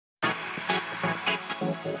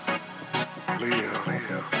All right,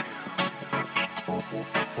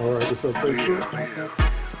 what's up, Facebook?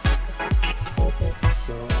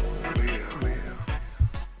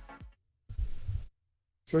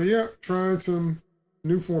 So yeah, trying some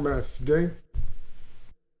new formats today,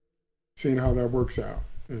 seeing how that works out.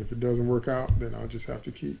 And if it doesn't work out, then I'll just have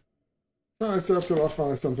to keep trying stuff till I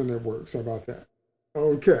find something that works. How about that?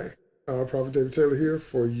 Okay, Prophet David Taylor here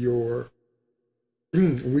for your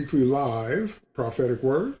weekly live prophetic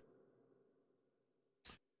word.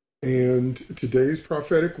 And today's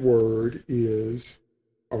prophetic word is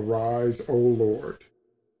arise, O Lord.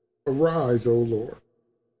 Arise, O Lord.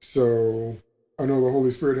 So I know the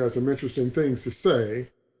Holy Spirit has some interesting things to say.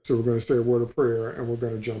 So we're going to say a word of prayer and we're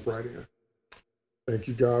going to jump right in. Thank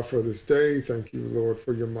you, God, for this day. Thank you, Lord,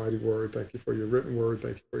 for your mighty word. Thank you for your written word.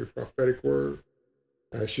 Thank you for your prophetic word.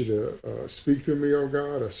 I ask you to speak through me, oh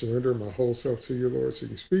God. I surrender my whole self to you, Lord, so you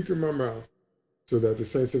can speak through my mouth so that the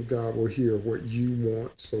saints of God will hear what you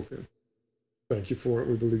want spoken. Thank you for it.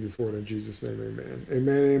 We believe you for it in Jesus' name. Amen.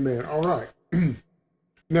 Amen. Amen. All right.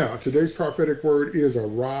 Now, today's prophetic word is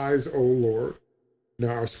arise, O Lord. Now,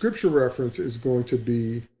 our scripture reference is going to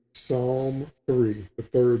be Psalm 3, the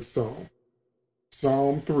third Psalm.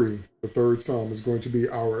 Psalm 3, the third Psalm, is going to be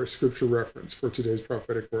our scripture reference for today's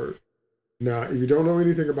prophetic word. Now, if you don't know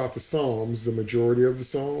anything about the Psalms, the majority of the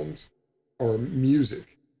Psalms are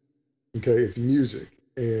music. Okay, it's music.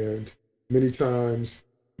 And many times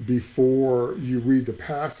before you read the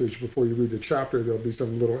passage, before you read the chapter, there'll be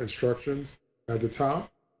some little instructions at the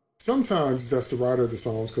top. Sometimes that's the writer of the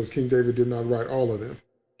Psalms, because King David did not write all of them.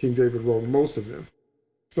 King David wrote most of them.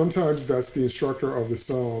 Sometimes that's the instructor of the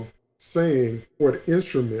Psalm saying what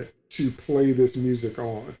instrument to play this music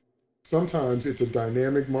on. Sometimes it's a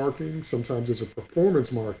dynamic marking. Sometimes it's a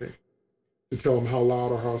performance marking to tell them how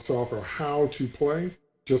loud or how soft or how to play,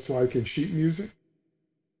 just like in sheet music.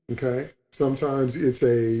 Okay. Sometimes it's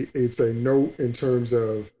a note in terms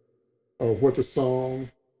of what the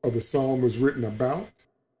song or the psalm was written about.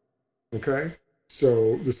 Okay.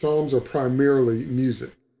 So the Psalms are primarily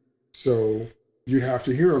music. So you have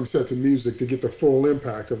to hear them set to music to get the full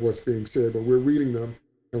impact of what's being said. But we're reading them.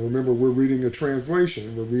 And remember, we're reading a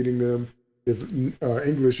translation. We're reading them, if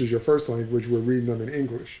English is your first language, we're reading them in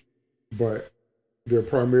English. But they're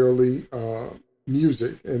primarily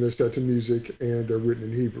music, and they're set to music, and they're written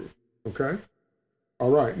in Hebrew. Okay? All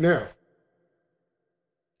right, now,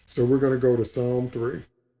 so we're going to go to Psalm 3.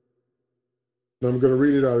 Now I'm going to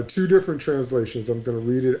read it out of two different translations. I'm going to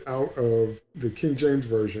read it out of the King James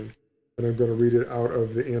Version, and I'm going to read it out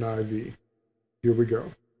of the NIV. Here we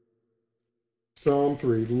go. Psalm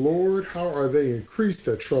 3, Lord, how are they increased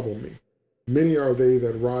that trouble me? Many are they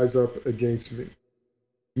that rise up against me.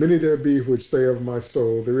 Many there be which say of my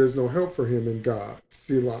soul, there is no help for him in God,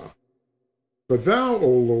 Selah. But thou, O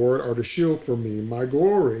Lord, art a shield for me, my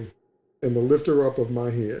glory, and the lifter up of my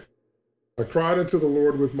head. I cried unto the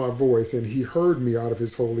Lord with my voice, and he heard me out of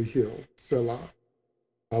his holy hill, Selah.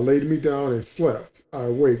 I laid me down and slept. I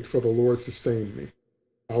awaked, for the Lord sustained me.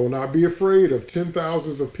 I will not be afraid of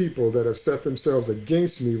 10,000s of people that have set themselves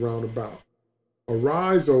against me round about.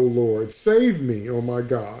 Arise, O Lord, save me, O my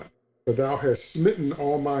God, for thou hast smitten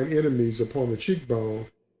all mine enemies upon the cheekbone.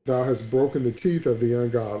 Thou hast broken the teeth of the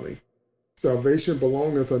ungodly. Salvation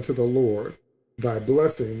belongeth unto the Lord. Thy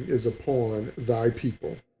blessing is upon thy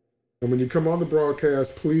people. And when you come on the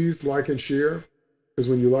broadcast, please like and share, because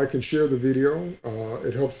when you like and share the video,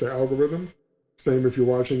 it helps the algorithm. Same if you're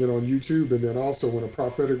watching it on YouTube. And then also when a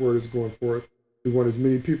prophetic word is going forth, we want as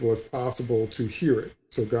many people as possible to hear it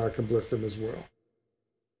so God can bless them as well.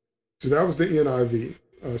 So that was the NIV.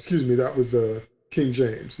 That was King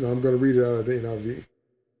James. Now I'm going to read it out of the NIV.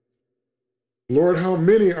 Lord, how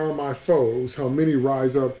many are my foes? How many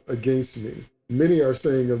rise up against me? Many are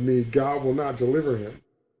saying of me, God will not deliver him.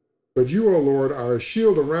 But you, O Lord, are a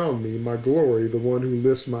shield around me, my glory, the one who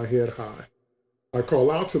lifts my head high. I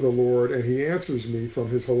call out to the Lord, and he answers me from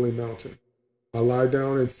his holy mountain. I lie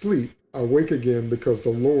down and sleep. I wake again because the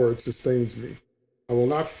Lord sustains me. I will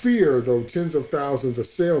not fear, though tens of thousands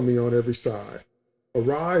assail me on every side.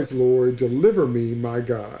 Arise, Lord, deliver me, my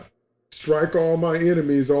God. Strike all my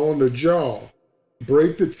enemies on the jaw.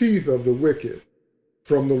 Break the teeth of the wicked.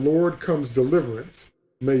 From the Lord comes deliverance.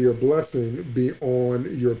 May your blessing be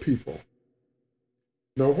on your people.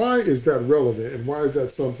 Now, why is that relevant, and why is that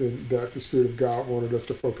something that the Spirit of God wanted us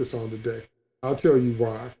to focus on today? I'll tell you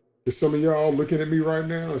why. There's some of y'all looking at me right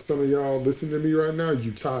now, and some of y'all listening to me right now,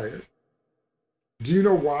 you're tired. Do you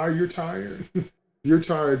know why you're tired? You're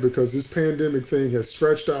tired because this pandemic thing has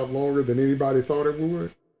stretched out longer than anybody thought it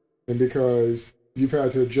would, and because you've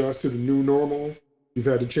had to adjust to the new normal, you've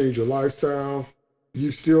had to change your lifestyle,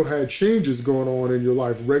 you still had changes going on in your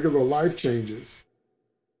life, regular life changes,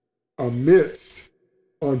 amidst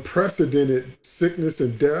unprecedented sickness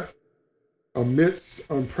and death, amidst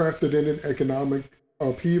unprecedented economic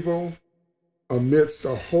upheaval, amidst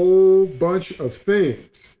a whole bunch of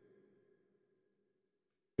things.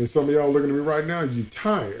 And some of y'all looking at me right now, you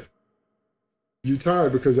tired. You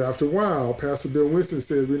tired because after a while, Pastor Bill Winston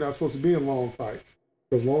says we're not supposed to be in long fights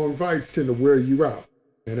because long fights tend to wear you out.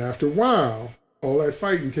 And after a while, all that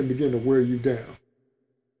fighting can begin to wear you down.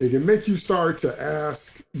 It can make you start to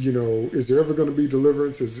ask, is there ever going to be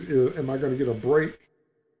deliverance? Am I going to get a break?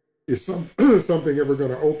 Is something ever going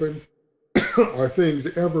to open? Are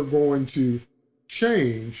things ever going to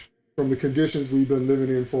change from the conditions we've been living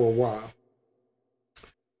in for a while?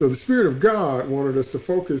 So the Spirit of God wanted us to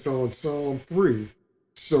focus on Psalm 3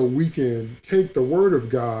 so we can take the Word of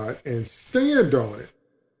God and stand on it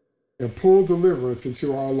and pull deliverance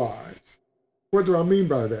into our lives. What do I mean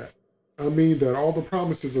by that? I mean that all the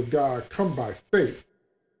promises of God come by faith,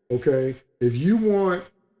 okay? If you want,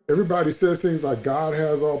 everybody says things like God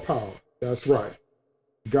has all power. That's right.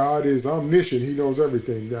 God is omniscient. He knows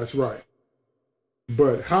everything. That's right.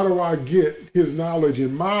 But how do I get his knowledge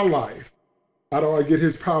in my life? How do I get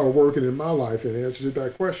his power working in my life? And the answer to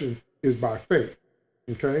that question is by faith,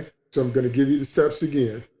 okay? So I'm going to give you the steps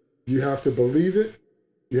again. You have to believe it.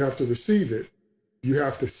 You have to receive it. You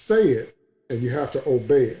have to say it. And you have to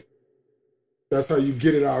obey it. That's how you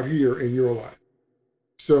get it out here in your life.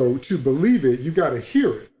 So to believe it, you got to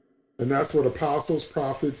hear it. And that's what apostles,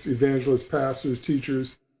 prophets, evangelists, pastors,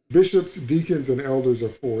 teachers, bishops, deacons, and elders are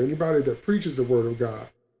for. Anybody that preaches the word of God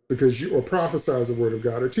or prophesies the word of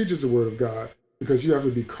God or teaches the word of God, because you have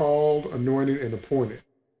to be called, anointed, and appointed.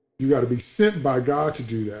 You got to be sent by God to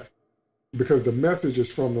do that because the message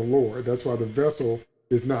is from the Lord. That's why the vessel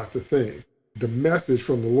is not the thing. The message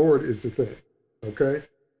from the Lord is the thing, okay?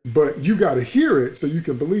 But you got to hear it so you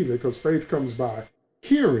can believe it because faith comes by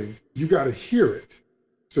hearing. You got to hear it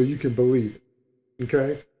so you can believe it,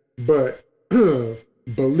 okay? But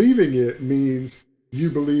believing it means you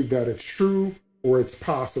believe that it's true or it's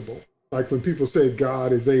possible. Like when people say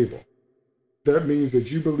God is able, that means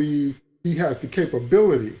that you believe he has the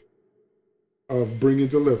capability of bringing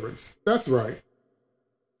deliverance. That's right.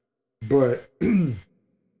 But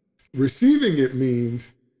receiving it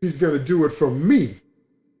means he's going to do it for me.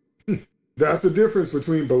 That's the difference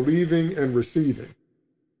between believing and receiving,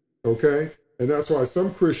 okay? And that's why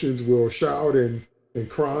some Christians will shout and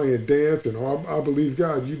cry and dance and, oh, I believe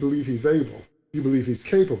God. You believe he's able. You believe he's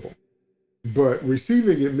capable. But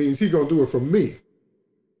receiving it means he's going to do it for me,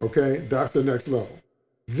 okay? That's the next level.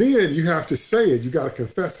 Then you have to say it. You got to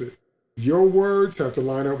confess it. Your words have to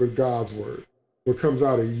line up with God's word. What comes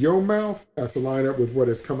out of your mouth has to line up with what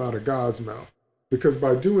has come out of God's mouth. Because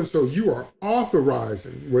by doing so, you are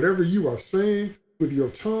authorizing whatever you are saying with your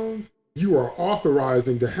tongue, you are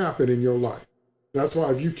authorizing to happen in your life. That's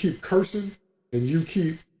why if you keep cursing and you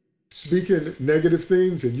keep speaking negative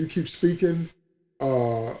things and you keep speaking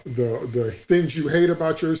the things you hate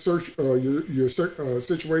about your situation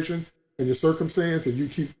and your circumstance, and you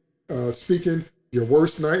keep speaking your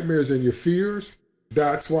worst nightmares and your fears,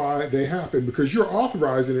 that's why they happen, because you're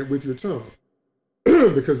authorizing it with your tongue.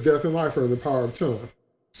 Because death and life are in the power of tongue.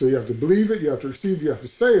 So you have to believe it, you have to receive it, you have to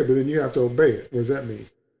say it, but then you have to obey it. What does that mean?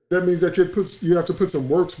 That means that you have to put some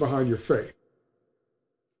works behind your faith.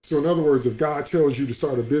 So in other words, if God tells you to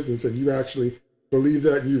start a business and you actually believe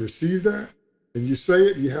that and you receive that and you say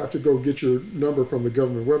it, you have to go get your number from the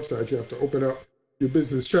government website. You have to open up your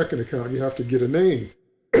business checking account. You have to get a name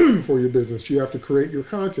for your business. You have to create your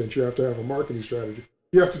content. You have to have a marketing strategy.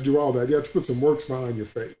 You have to do all that. You have to put some works behind your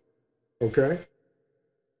faith. Okay?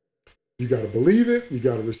 You got to believe it, you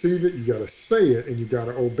got to receive it, you got to say it, and you got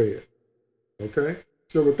to obey it. Okay?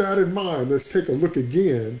 So with that in mind, let's take a look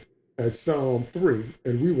again at Psalm 3,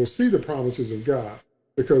 and we will see the promises of God,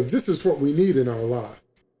 because this is what we need in our lives.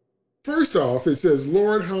 First off, it says,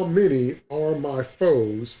 Lord, how many are my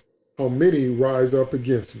foes? How many rise up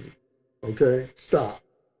against me? Okay? Stop.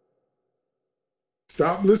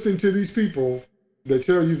 Stop listening to these people that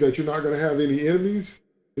tell you that you're not going to have any enemies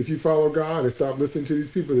if you follow God, and stop listening to these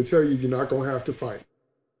people that tell you you're not going to have to fight.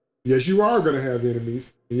 Yes, you are going to have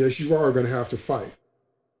enemies, and yes, you are going to have to fight.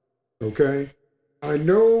 Okay? I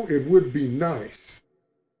know it would be nice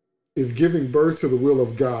if giving birth to the will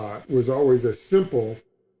of God was always as simple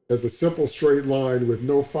as a simple straight line with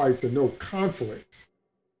no fights and no conflicts.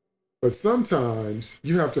 But sometimes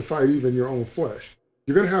you have to fight even your own flesh.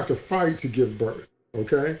 You're going to have to fight to give birth,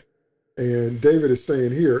 okay? And David is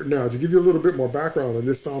saying here, now to give you a little bit more background on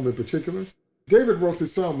this psalm in particular, David wrote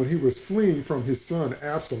this psalm when he was fleeing from his son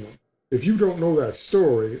Absalom. If you don't know that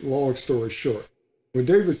story, long story short, when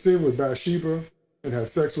David sinned with Bathsheba and had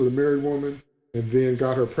sex with a married woman and then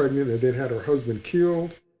got her pregnant and then had her husband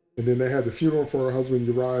killed, and then they had the funeral for her husband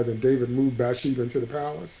Uriah, then David moved Bathsheba into the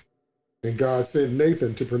palace, and God sent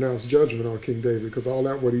Nathan to pronounce judgment on King David because all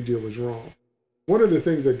that what he did was wrong. One of the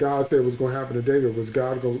things that God said was going to happen to David was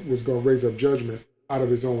God was going to raise up judgment out of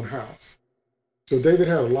his own house. So David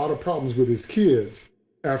had a lot of problems with his kids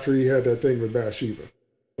after he had that thing with Bathsheba.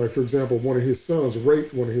 Like, for example, one of his sons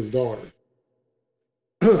raped one of his daughters.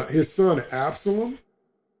 His son Absalom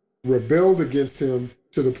rebelled against him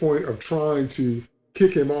to the point of trying to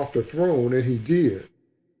kick him off the throne, and he did.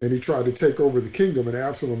 And he tried to take over the kingdom, and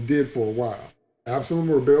Absalom did for a while. Absalom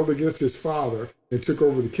rebelled against his father and took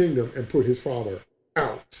over the kingdom and put his father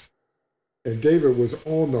out. And David was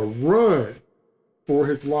on the run for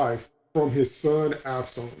his life from his son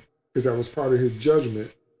Absalom, because that was part of his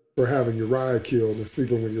judgment for having Uriah killed and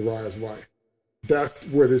sleeping with Uriah's wife. That's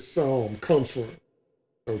where this psalm comes from,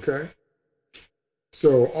 okay?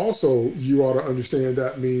 So also, you ought to understand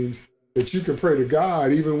that means that you can pray to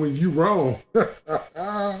God even when you wrong.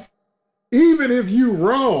 Even if you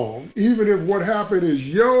wrong, even if what happened is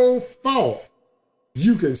your fault,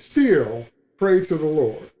 you can still pray to the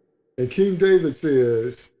Lord. And King David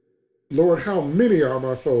says, Lord, how many are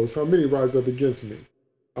my foes? How many rise up against me?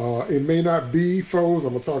 It may not be foes.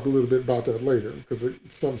 I'm going to talk a little bit about that later because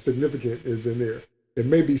something significant is in there. It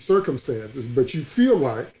may be circumstances, but you feel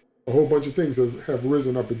like a whole bunch of things have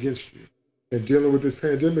risen up against you. And dealing with this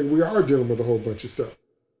pandemic, we are dealing with a whole bunch of stuff.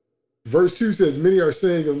 Verse 2 says, many are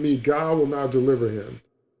saying of me, God will not deliver him.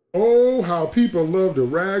 Oh, how people love to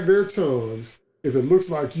wag their tongues if it looks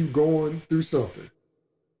like you going through something.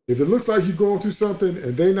 If it looks like you're going through something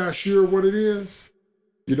and they're not sure what it is,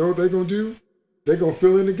 you know what they're going to do? They're going to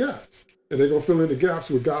fill in the gaps. And they're going to fill in the gaps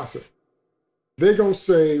with gossip. They're going to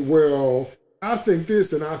say, well, I think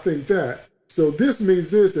this and I think that. So this means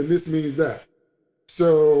this and this means that.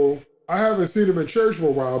 So I haven't seen them in church for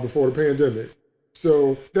a while before the pandemic.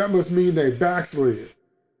 So that must mean they backslid.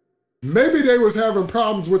 Maybe they was having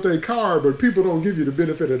problems with their car, but people don't give you the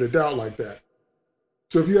benefit of the doubt like that.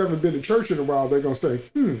 So if you haven't been to church in a while, they're going to say,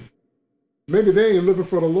 maybe they ain't living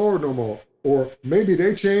for the Lord no more. Or maybe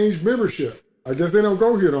they changed membership. I guess they don't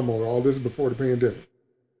go here no more. All this is before the pandemic.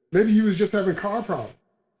 Maybe you was just having car problems.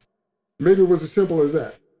 Maybe it was as simple as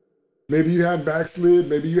that. Maybe you hadn't backslid.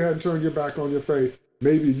 Maybe you hadn't turned your back on your faith.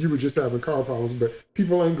 Maybe you were just having car problems, but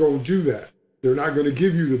people ain't going to do that. They're not going to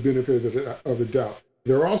give you the benefit of the doubt.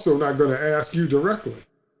 They're also not going to ask you directly.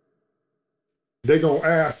 They're going to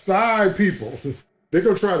ask side people. They're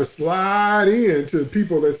going to try to slide in to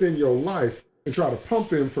people that's in your life and try to pump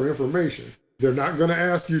them for information. They're not going to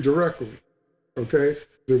ask you directly, okay?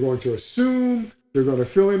 They're going to assume, they're going to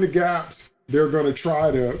fill in the gaps, they're going to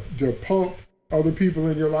try to pump other people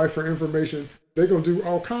in your life for information. They're going to do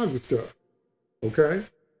all kinds of stuff, okay?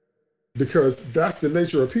 Because that's the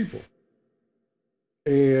nature of people.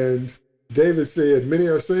 And David said, many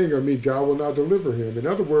are saying of me, God will not deliver him. In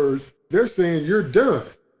other words, they're saying you're done.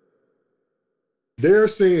 They're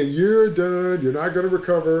saying you're done. You're not going to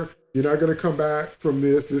recover. You're not going to come back from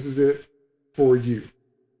this. This is it for you.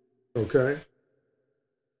 Okay?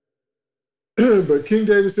 But King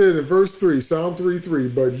David said in verse 3, Psalm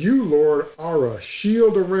 3:3, but you, Lord, are a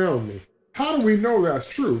shield around me. How do we know that's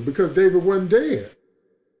true? Because David wasn't dead.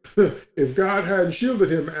 If God hadn't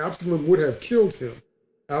shielded him, Absalom would have killed him.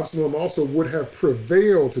 Absalom also would have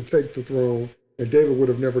prevailed to take the throne, and David would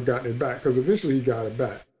have never gotten it back, because eventually he got it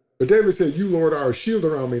back. But David said, you, Lord, are a shield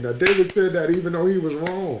around me. Now, David said that even though he was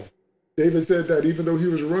wrong. David said that even though he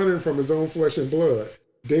was running from his own flesh and blood.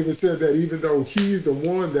 David said that even though he's the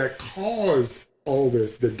one that caused all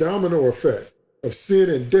this, the domino effect of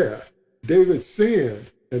sin and death, David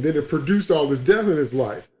sinned, and then it produced all this death in his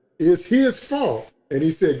life. It's his fault. And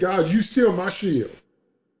he said, God, you still my shield.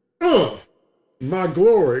 My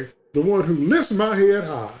glory, the one who lifts my head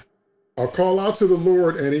high. I'll call out to the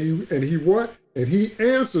Lord, and he what? And he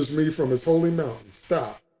answers me from his holy mountain.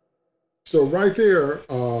 Stop. So right there,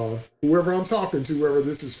 whoever I'm talking to, whoever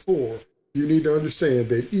this is for, you need to understand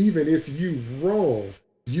that even if you wrong,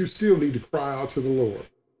 you still need to cry out to the Lord.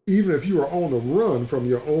 Even if you are on the run from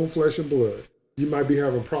your own flesh and blood, you might be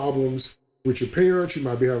having problems with your parents. You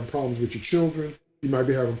might be having problems with your children. You might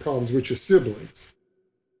be having problems with your siblings.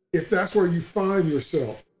 If that's where you find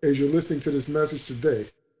yourself as you're listening to this message today,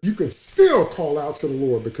 you can still call out to the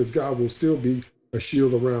Lord because God will still be a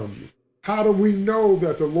shield around you. How do we know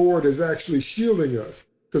that the Lord is actually shielding us?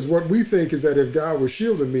 Because what we think is that if God was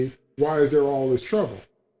shielding me, why is there all this trouble?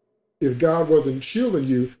 If God wasn't shielding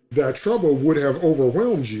you, that trouble would have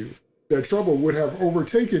overwhelmed you. That trouble would have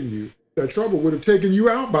overtaken you. That trouble would have taken you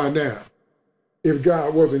out by now if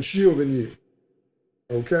God wasn't shielding you.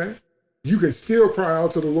 Okay? You can still cry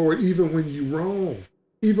out to the Lord even when you're wrong,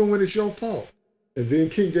 even when it's your fault. And then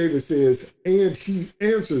King David says, and he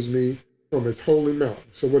answers me from his holy mountain.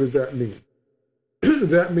 So what does that mean?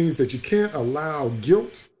 That means that you can't allow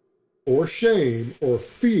guilt or shame or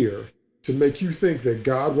fear to make you think that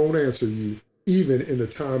God won't answer you even in the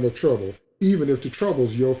time of trouble, even if the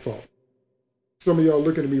trouble's your fault. Some of y'all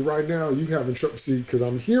looking at me right now, you having trouble, see, because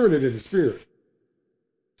I'm hearing it in the spirit.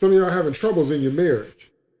 Some of y'all having troubles in your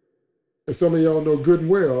marriage. And some of y'all know good and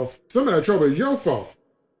well, some of that trouble is your fault.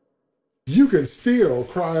 You can still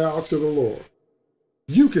cry out to the Lord.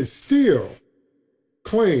 You can still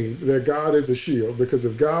claim that God is a shield, because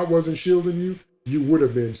if God wasn't shielding you, you would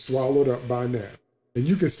have been swallowed up by now. And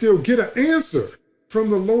you can still get an answer from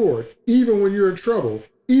the Lord, even when you're in trouble,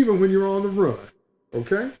 even when you're on the run.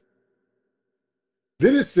 Okay?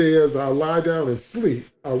 Then it says, I'll lie down and sleep.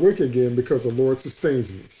 I'll wake again because the Lord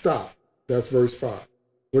sustains me. Stop. That's verse 5.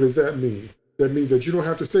 What does that mean? That means that you don't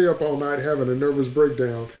have to stay up all night having a nervous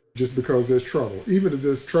breakdown just because there's trouble. Even if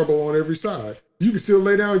there's trouble on every side, you can still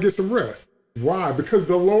lay down and get some rest. Why? Because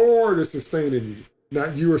the Lord is sustaining you,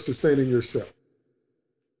 not you are sustaining yourself.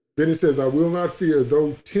 Then it says, I will not fear,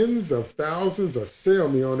 though tens of thousands assail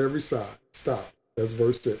me on every side. Stop. That's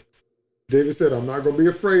verse 6. David said, I'm not going to be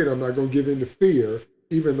afraid. I'm not going to give in to fear,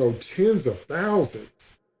 even though tens of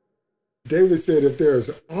thousands. David said, if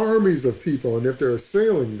there's armies of people and if they're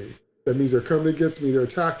assailing me, that means they're coming against me, they're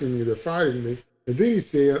attacking me, they're fighting me. And then he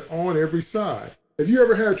said, on every side. Have you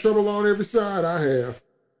ever had trouble on every side? I have.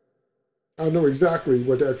 I know exactly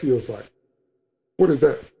what that feels like. What does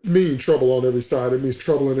that mean, trouble on every side? It means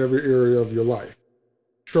trouble in every area of your life.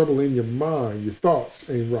 Trouble in your mind, your thoughts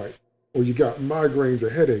ain't right. Or you got migraines or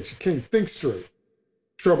headaches, you can't think straight.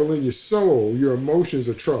 Trouble in your soul, your emotions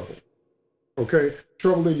are trouble. Okay?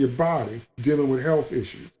 Trouble in your body, dealing with health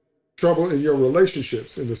issues. Trouble in your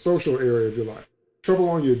relationships, in the social area of your life. Trouble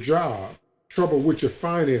on your job. Trouble with your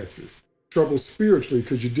finances. Trouble spiritually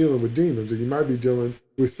because you're dealing with demons, or you might be dealing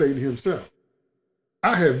with Satan himself.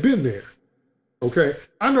 I have been there. Okay?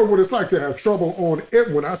 I know what it's like to have trouble on,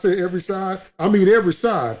 when I say every side, I mean every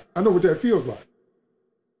side. I know what that feels like.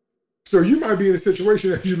 So you might be in a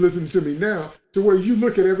situation as you listen to me now to where you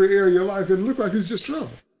look at every area of your life and it looks like it's just trouble.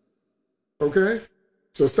 Okay?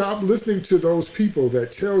 So stop listening to those people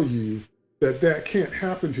that tell you that that can't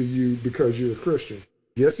happen to you because you're a Christian.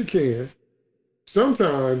 Yes, it can.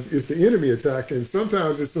 Sometimes it's the enemy attacking.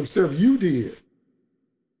 Sometimes it's some stuff you did.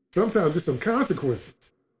 Sometimes it's some consequences.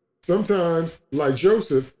 Sometimes, like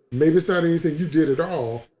Joseph, maybe it's not anything you did at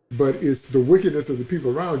all, but it's the wickedness of the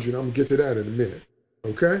people around you. And I'm going to get to that in a minute.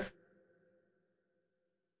 Okay?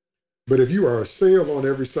 But if you are assailed on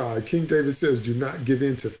every side, King David says, do not give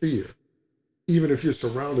in to fear, even if you're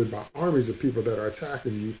surrounded by armies of people that are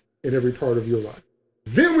attacking you in every part of your life.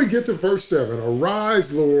 Then we get to verse 7.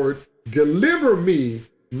 Arise, Lord, deliver me,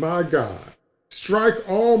 my God. Strike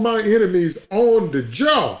all my enemies on the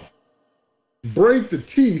jaw. Break the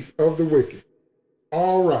teeth of the wicked.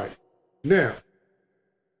 All right. Now,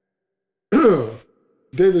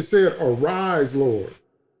 David said, arise, Lord.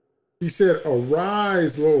 He said,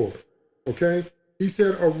 arise, Lord. Okay? He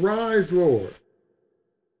said, arise, Lord.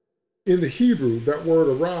 In the Hebrew, that word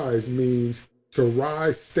arise means to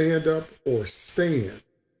rise, stand up, or stand.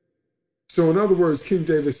 So in other words, King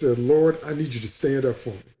David said, Lord, I need you to stand up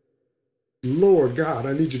for me. Lord God,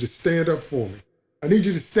 I need you to stand up for me. I need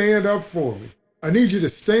you to stand up for me. I need you to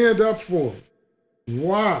stand up for me.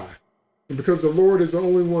 Why? Because the Lord is the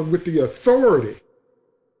only one with the authority.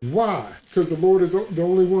 Why? Because the Lord is the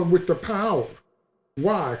only one with the power.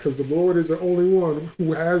 Why? Because the Lord is the only one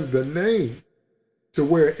who has the name to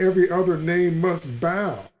where every other name must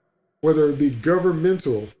bow, whether it be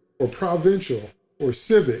governmental or provincial or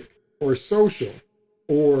civic or social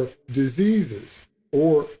or diseases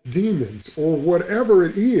or demons or whatever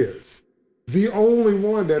it is. The only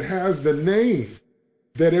one that has the name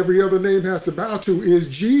that every other name has to bow to is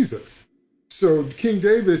Jesus. So King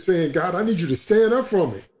David is saying, God, I need you to stand up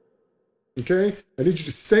for me. Okay? I need you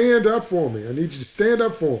to stand up for me. I need you to stand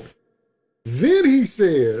up for me. Then he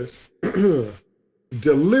says,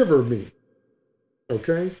 deliver me.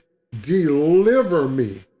 Okay? Deliver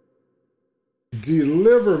me.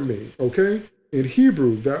 Deliver me. Okay? In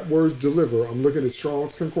Hebrew, that word deliver, I'm looking at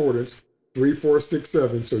Strong's Concordance,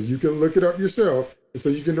 3467, so you can look it up yourself, and so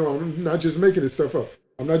you can know I'm not just making this stuff up.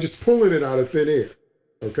 I'm not just pulling it out of thin air.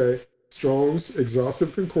 Okay? Strong's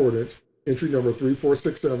Exhaustive Concordance, entry number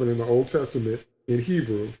 3467 in the Old Testament in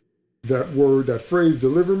Hebrew, that word, that phrase,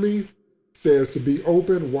 deliver me, says to be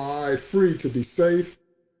open, wide, free, to be safe,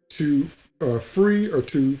 to free or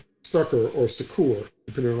to succor or succor,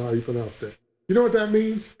 depending on how you pronounce that. You know what that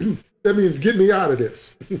means? That means get me out of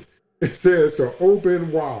this. It says to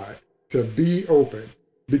open wide, to be open,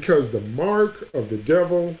 because the mark of the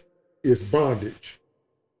devil is bondage.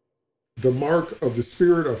 The mark of the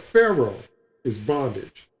spirit of Pharaoh is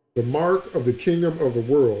bondage. The mark of the kingdom of the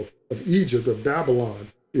world, of Egypt, of Babylon,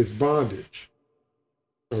 is bondage.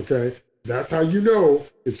 Okay? That's how you know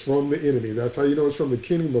it's from the enemy. That's how you know it's from the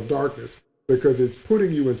kingdom of darkness, because it's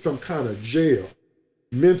putting you in some kind of jail,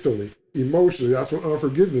 mentally, emotionally. That's what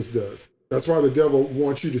unforgiveness does. That's why the devil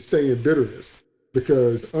wants you to stay in bitterness,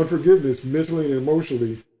 because unforgiveness mentally and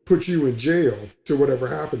emotionally puts you in jail to whatever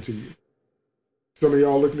happened to you. Some of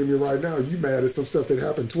y'all looking at me right now, you mad at some stuff that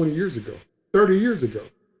happened 20 years ago, 30 years ago.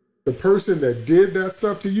 The person that did that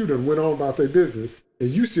stuff to you done went on about their business, and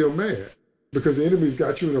you still mad because the enemy's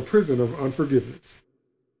got you in a prison of unforgiveness.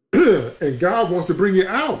 And God wants to bring you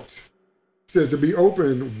out. It says to be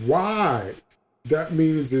open wide. That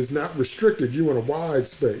means it's not restricted. You're in a wide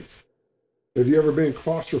space. Have you ever been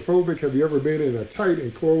claustrophobic? Have you ever been in a tight,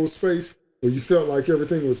 enclosed space where you felt like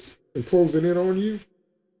everything was closing in on you?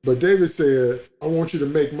 But David said, I want you to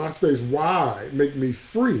make my space wide, make me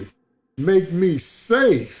free, make me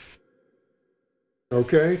safe.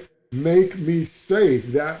 Okay? Make me safe.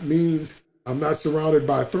 That means I'm not surrounded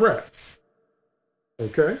by threats.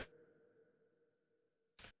 Okay?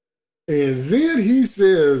 And then he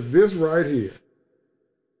says this right here.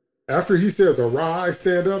 After he says, arise,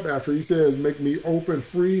 stand up, after he says, make me open,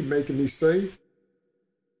 free, making me safe,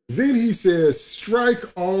 then he says, strike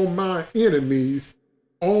all my enemies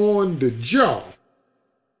on the jaw.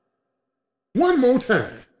 One more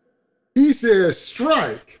time. He says,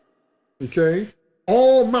 strike, okay,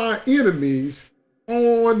 all my enemies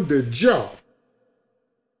on the jaw.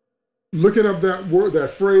 Looking up that word,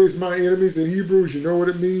 that phrase, my enemies in Hebrews, you know what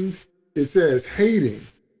it means? It says hating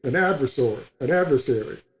an adversary.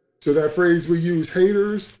 So that phrase we use,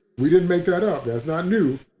 haters, we didn't make that up. That's not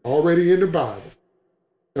new. Already in the Bible.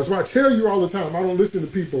 That's why I tell you all the time, I don't listen to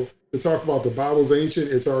people that talk about the Bible's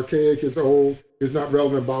ancient, it's archaic, it's old, it's not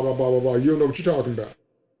relevant, blah, blah, blah, blah, blah. You don't know what you're talking about.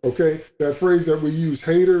 Okay? That phrase that we use,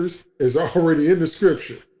 haters, is already in the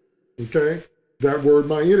scripture. Okay? That word,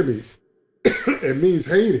 my enemies, it means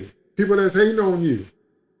hating. People that's hating on you.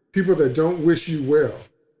 People that don't wish you well.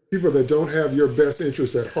 People that don't have your best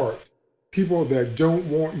interests at heart. People that don't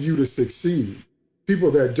want you to succeed.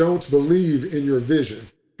 People that don't believe in your vision.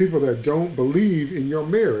 People that don't believe in your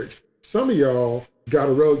marriage. Some of y'all got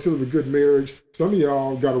a relatively good marriage. Some of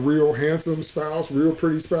y'all got a real handsome spouse, real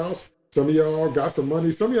pretty spouse. Some of y'all got some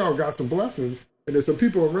money. Some of y'all got some blessings. And there's some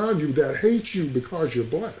people around you that hate you because you're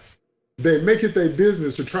blessed. They make it their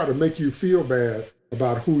business to try to make you feel bad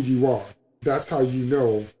about who you are. That's how you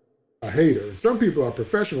know a hater. And some people are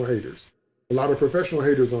professional haters. A lot of professional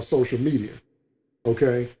haters on social media,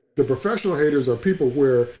 okay? The professional haters are people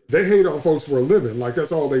where they hate on folks for a living. Like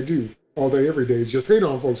that's all they do all day, every day is just hate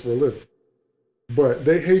on folks for a living. But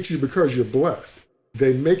they hate you because you're blessed.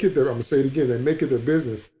 They make it their, I'm gonna say it again, they make it their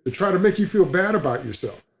business to try to make you feel bad about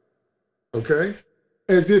yourself, okay?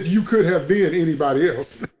 As if you could have been anybody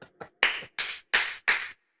else.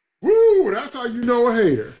 Woo, that's how you know a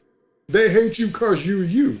hater. They hate you because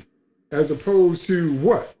you, as opposed to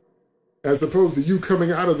what? As opposed to you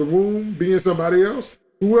coming out of the womb, being somebody else.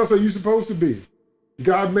 Who else are you supposed to be?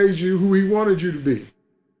 God made you who he wanted you to be,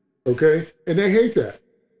 okay? And they hate that.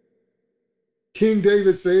 King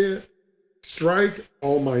David said, strike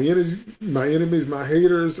all my enemies, my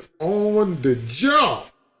haters on the jaw,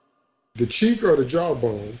 the cheek or the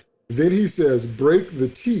jawbone. Then he says, break the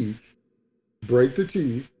teeth, break the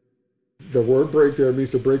teeth. The word break there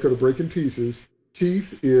means to break or to break in pieces.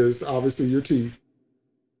 Teeth is obviously your teeth.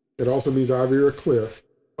 It also means ivy or cliff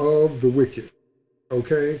of the wicked,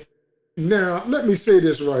 okay? Now, let me say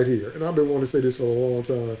this right here, and I've been wanting to say this for a long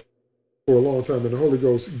time, and the Holy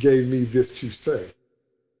Ghost gave me this to say.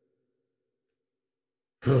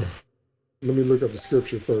 Let me look up the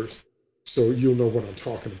scripture first so you'll know what I'm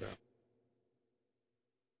talking about,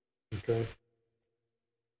 okay?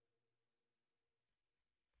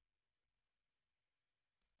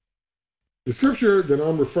 The scripture that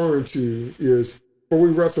I'm referring to is, for we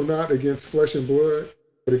wrestle not against flesh and blood,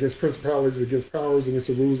 but against principalities, against powers, against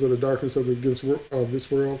the rulers of the darkness of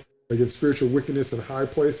this world, against spiritual wickedness in high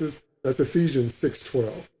places. That's Ephesians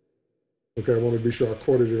 6:12. Okay, I want to be sure I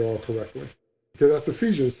quoted it all correctly. Okay, that's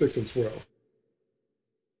Ephesians 6 and 12.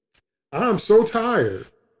 I'm so tired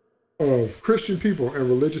of Christian people and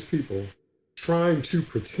religious people trying to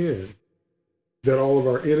pretend that all of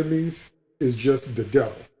our enemies is just the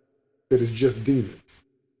devil, that is just demons.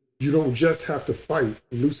 You don't just have to fight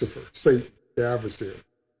Lucifer, Satan, the adversary.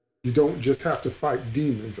 You don't just have to fight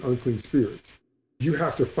demons, unclean spirits. You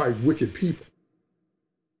have to fight wicked people.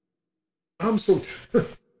 I'm so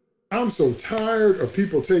tired of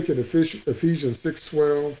people taking Ephesians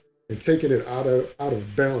 6:12 and taking it out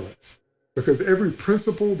of balance. Because every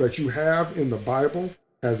principle that you have in the Bible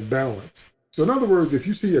has balance. So in other words, if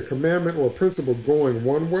you see a commandment or a principle going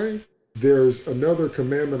one way, there's another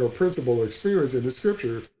commandment or principle or experience in the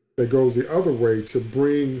scripture that goes the other way to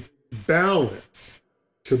bring balance.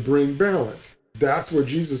 To bring balance. That's what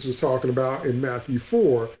Jesus was talking about in Matthew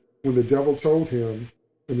 4 when the devil told him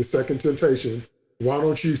in the second temptation, why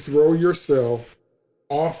don't you throw yourself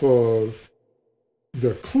off of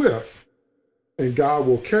the cliff and God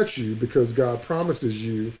will catch you because God promises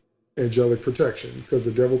you angelic protection. Because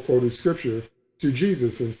the devil quoted scripture to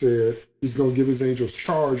Jesus and said he's going to give his angels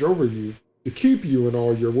charge over you to keep you in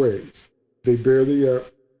all your ways. They bear thee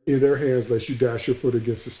up in their hands lest you dash your foot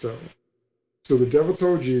against a stone. So the devil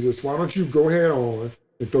told Jesus, why don't you go head on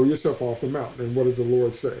and throw yourself off the mountain? And what did the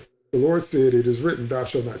Lord say? The Lord said, it is written, thou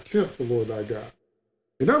shalt not tempt the Lord thy God.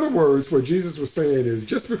 In other words, what Jesus was saying is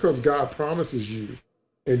just because God promises you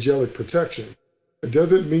angelic protection, it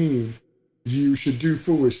doesn't mean you should do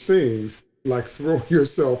foolish things like throw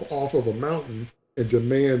yourself off of a mountain and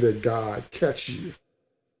demand that God catch you.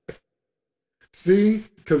 See,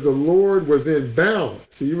 because the Lord was in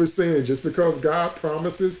balance. He was saying just because God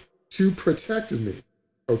promises to protect me,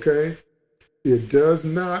 okay? It does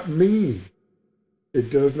not mean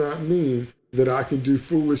that I can do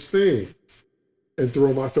foolish things and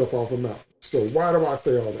throw myself off a mountain. So why do I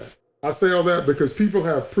say all that? I say all that because people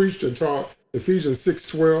have preached and taught Ephesians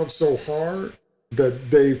 6:12 so hard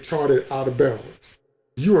that they've taught it out of balance.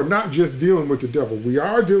 You are not just dealing with the devil. We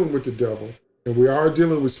are dealing with the devil, and we are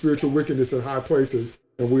dealing with spiritual wickedness in high places,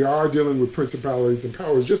 and we are dealing with principalities and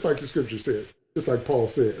powers, just like the scripture says, just like Paul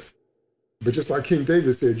says. But just like King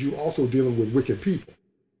David said, you also dealing with wicked people.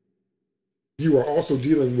 You are also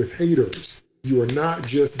dealing with haters. You are not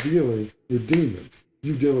just dealing with demons.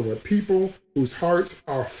 You're dealing with people whose hearts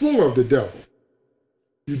are full of the devil.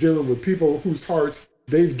 You're dealing with people whose hearts,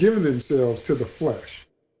 they've given themselves to the flesh.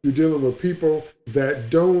 You're dealing with people that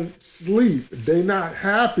don't sleep. They're not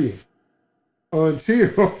happy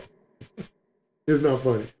until, it's not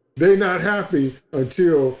funny. They're not happy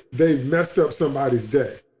until they've messed up somebody's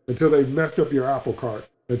day, until they've messed up your apple cart,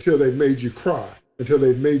 until they've made you cry, until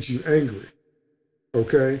they've made you angry.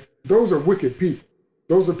 Okay? Those are wicked people.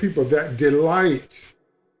 Those are people that delight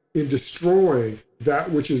in destroying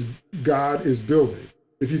that which is God is building.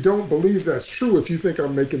 If you don't believe that's true, if you think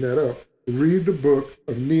I'm making that up, read the book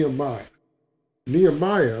of Nehemiah.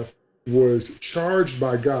 Nehemiah was charged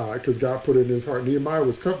by God because God put it in his heart. Nehemiah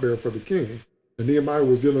was cupbearer for the king, and Nehemiah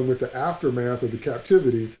was dealing with the aftermath of the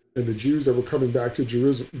captivity and the Jews that were coming back to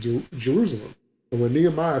Jerusalem. And when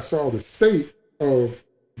Nehemiah saw the state of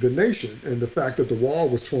the nation and the fact that the wall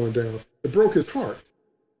was torn down, it broke his heart.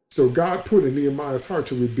 So God put in Nehemiah's heart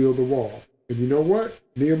to rebuild the wall. And you know what?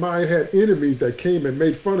 Nehemiah had enemies that came and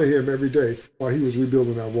made fun of him every day while he was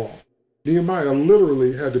rebuilding that wall. Nehemiah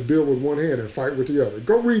literally had to build with one hand and fight with the other.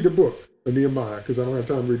 Go read the book of Nehemiah, because I don't have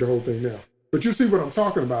time to read the whole thing now. But you see what I'm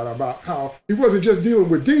talking about how he wasn't just dealing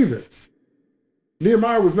with demons.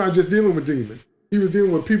 Nehemiah was not just dealing with demons. He was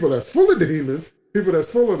dealing with people that's full of demons, people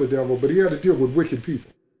that's full of the devil, but he had to deal with wicked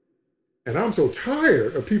people. And I'm so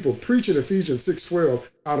tired of people preaching Ephesians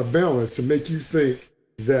 6:12 out of balance to make you think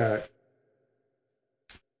that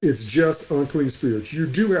it's just unclean spirits. You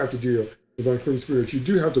do have to deal with unclean spirits. You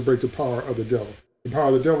do have to break the power of the devil. The power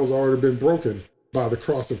of the devil has already been broken by the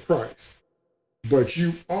cross of Christ. But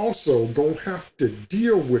you also gonna have to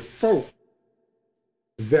deal with folk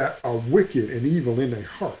that are wicked and evil in their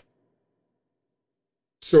heart.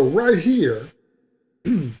 So right here,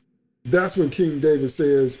 that's when King David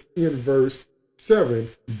says in verse 7,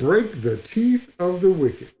 break the teeth of the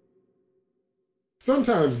wicked.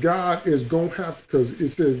 Sometimes God is going to have to, because it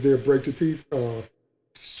says there, break the teeth,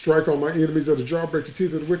 strike on my enemies of the jaw, break the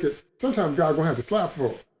teeth of the wicked. Sometimes God going to have to slap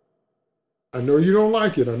folk. I know you don't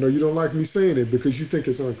like it. I know you don't like me saying it because you think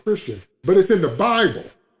it's unchristian, but it's in the Bible,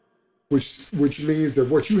 which means that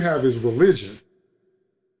what you have is religion,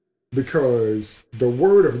 because the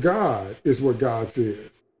word of God is what God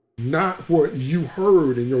says, not what you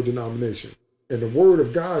heard in your denomination. And the word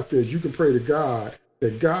of God says you can pray to God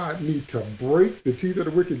that God need to break the teeth of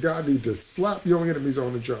the wicked. God need to slap your enemies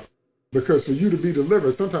on the jaw. Because for you to be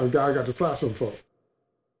delivered, sometimes God got to slap some folks.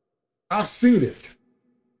 I've seen it.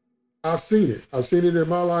 I've seen it. I've seen it in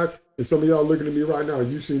my life. And some of y'all looking at me right now,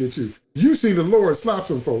 you've seen it too. You've seen the Lord slap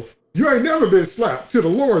some folks. You ain't never been slapped till the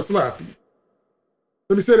Lord slapped you.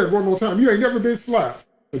 Let me say that one more time. You ain't never been slapped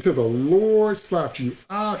until the Lord slapped you.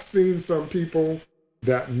 I've seen some people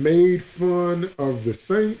that made fun of the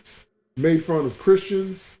saints, made fun of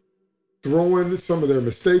Christians, throwing some of their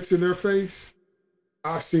mistakes in their face.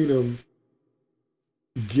 I've seen them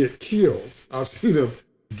get killed. I've seen them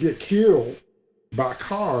get killed by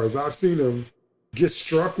cars. I've seen them get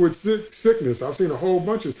struck with sickness. I've seen a whole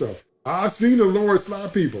bunch of stuff. I've seen the Lord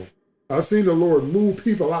slap people. I've seen the Lord move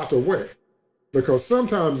people out the way, because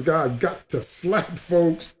sometimes God got to slap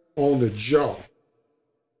folks on the jaw.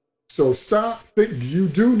 So stop thinking. You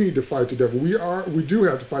do need to fight the devil. We do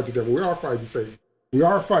have to fight the devil. We are fighting Satan. We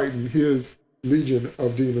are fighting his legion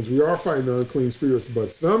of demons. We are fighting the unclean spirits.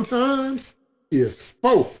 But sometimes it's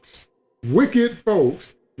folks, wicked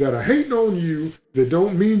folks, that are hating on you, that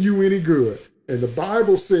don't mean you any good. And the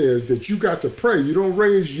Bible says that you got to pray. You don't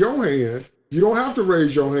raise your hand. You don't have to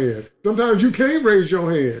raise your hand. Sometimes you can't raise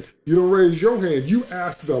your hand. You don't raise your hand. You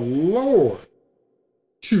ask the Lord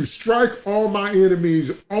to strike all my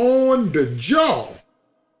enemies on the jaw,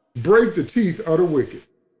 break the teeth of the wicked.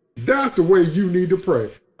 That's the way you need to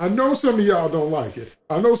pray. I know some of y'all don't like it.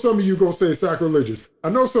 I know some of you gonna say it's sacrilegious. I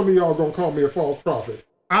know some of y'all gonna call me a false prophet.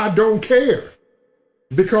 I don't care,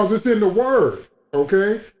 because it's in the word,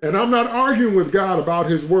 okay? And I'm not arguing with God about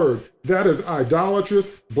his word. That is idolatrous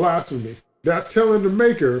blasphemy. That's telling the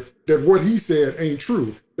maker that what he said ain't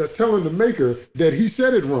true. That's telling the maker that he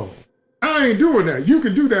said it wrong. I ain't doing that. You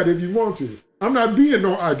can do that if you want to. I'm not being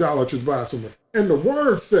no idolatrous blasphemer. And the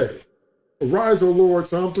words say, arise, O Lord,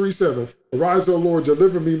 Psalm 3:7, arise, O Lord,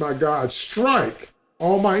 deliver me, my God, strike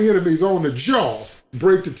all my enemies on the jaw,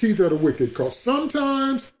 break the teeth of the wicked. Because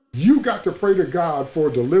sometimes you got to pray to God for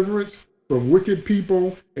deliverance from wicked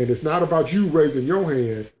people, and it's not about you raising your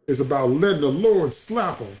hand. It's about letting the Lord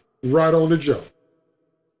slap them right on the jaw.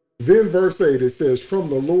 Then verse 8, it says,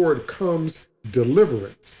 from the Lord comes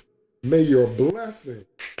deliverance. May your blessing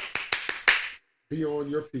be on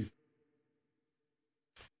your people.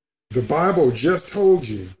 The Bible just told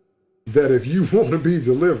you that if you want to be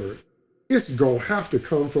delivered, it's going to have to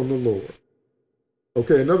come from the Lord.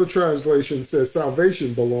 Okay, another translation says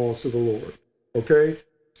salvation belongs to the Lord. Okay,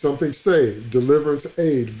 something saved, deliverance,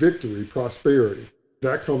 aid, victory, prosperity.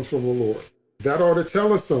 That comes from the Lord. That ought to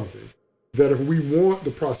tell us something, that if we want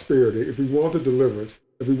the prosperity, if we want the deliverance,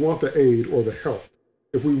 if we want the aid or the help,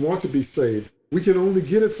 if we want to be saved, we can only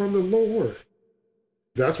get it from the Lord.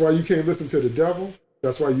 That's why you can't listen to the devil.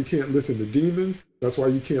 That's why you can't listen to demons. That's why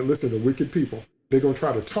you can't listen to wicked people. They're going to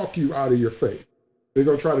try to talk you out of your faith. They're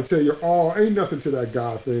going to try to tell you, oh, ain't nothing to that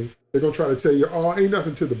God thing. They're going to try to tell you, oh, ain't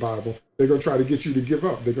nothing to the Bible. They're going to try to get you to give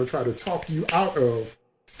up. They're going to try to talk you out of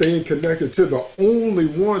staying connected to the only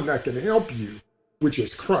one that can help you, which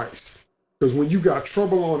is Christ. Because when you got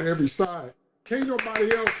trouble on every side, can't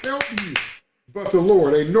nobody else help you but the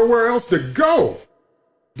Lord. Ain't nowhere else to go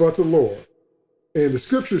but the Lord. And the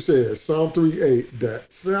scripture says, Psalm 3:8,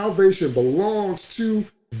 that salvation belongs to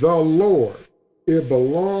the Lord. It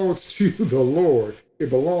belongs to the Lord. It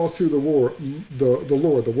belongs to the Lord. The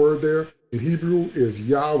Lord, the word there in Hebrew is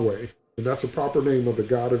Yahweh, and that's the proper name of the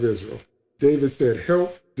God of Israel. David said,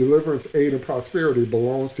 help, deliverance, aid, and prosperity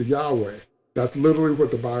belongs to Yahweh. That's literally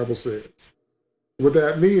what the Bible says. What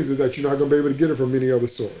that means is that you're not going to be able to get it from any other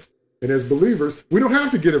source. And as believers, we don't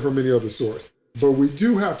have to get it from any other source, but we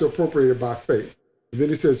do have to appropriate it by faith. And then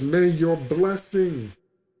he says, may your blessing,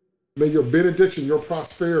 may your benediction, your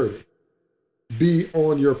prosperity be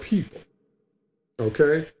on your people.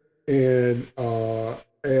 Okay? And and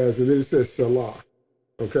then it says Selah.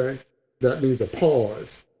 Okay? That means a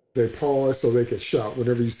pause. They pause so they can shout.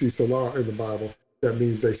 Whenever you see Selah in the Bible, that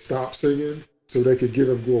means they stop singing so they could give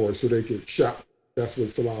him glory, so they could shout. That's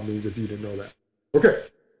what Selah means if you didn't know that. Okay,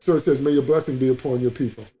 so it says, may your blessing be upon your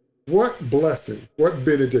people. What blessing, what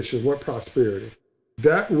benediction, what prosperity?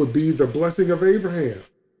 That would be the blessing of Abraham,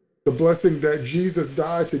 the blessing that Jesus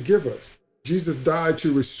died to give us. Jesus died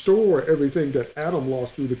to restore everything that Adam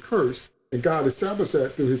lost through the curse, and God established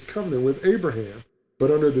that through his covenant with Abraham.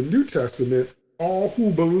 But under the New Testament, all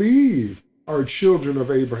who believe are children of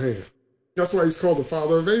Abraham. That's why he's called the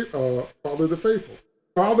father of the faithful.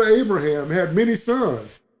 Father Abraham had many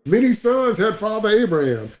sons. Many sons had Father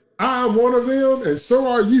Abraham. I am one of them, and so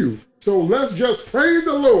are you. So let's just praise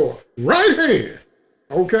the Lord. Right hand.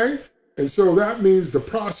 Okay? And so that means the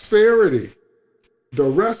prosperity, the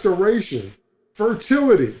restoration,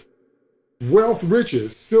 fertility, wealth,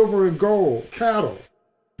 riches, silver and gold, cattle,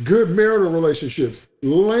 good marital relationships,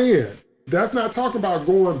 land. That's not talking about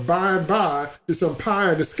going by and by to some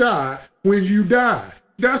pie in the sky when you die.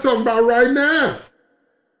 That's talking about right now.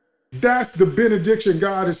 That's the benediction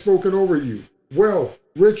God has spoken over you. Wealth,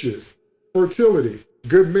 riches, fertility,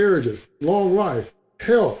 good marriages, long life,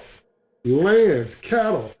 health, lands,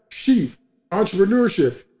 cattle, sheep,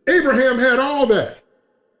 entrepreneurship. Abraham had all that,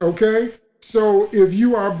 okay? So if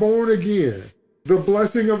you are born again, the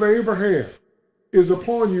blessing of Abraham is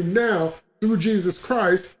upon you now through Jesus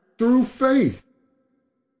Christ, through faith.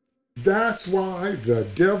 That's why the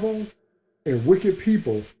devil and wicked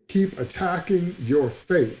people keep attacking your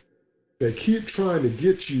faith. They keep trying to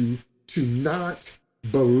get you to not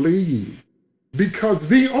believe. Because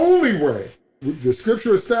the only way, the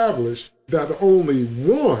scripture established that the only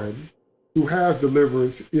one who has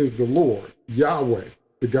deliverance is the Lord, Yahweh,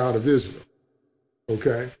 the God of Israel.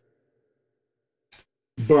 Okay?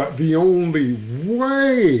 But the only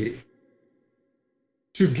way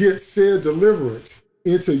to get said deliverance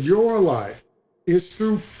into your life is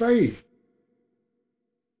through faith.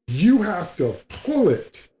 You have to pull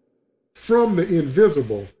it from the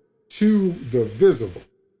invisible to the visible.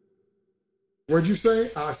 What'd you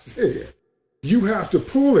say? I said, you have to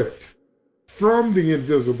pull it from the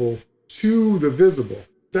invisible to the visible.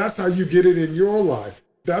 That's how you get it in your life.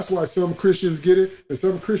 That's why some Christians get it and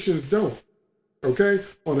some Christians don't. Okay?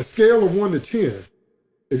 On a scale of 1 to 10,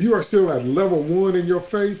 if you are still at level 1 in your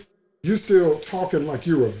faith, you're still talking like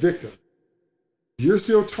you're a victim. You're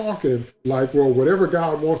still talking like, well, whatever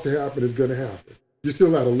God wants to happen is going to happen. You're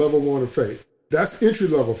still at a level 1 of faith. That's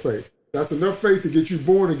entry-level faith. That's enough faith to get you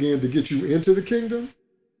born again, to get you into the kingdom.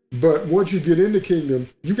 But once you get in the kingdom,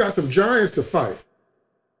 you got some giants to fight.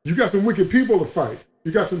 You got some wicked people to fight.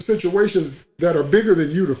 You got some situations that are bigger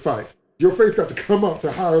than you to fight. Your faith got to come up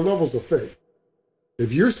to higher levels of faith.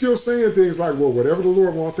 If you're still saying things like, well, whatever the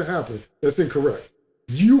Lord wants to happen, that's incorrect.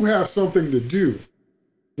 You have something to do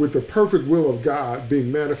with the perfect will of God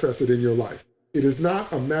being manifested in your life. It is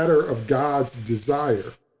not a matter of God's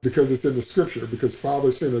desire because it's in the scripture, because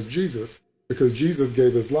Father sent us Jesus, because Jesus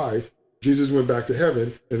gave his life. Jesus went back to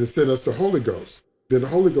heaven and then sent us the Holy Ghost. Then the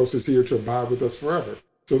Holy Ghost is here to abide with us forever.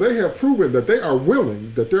 So they have proven that they are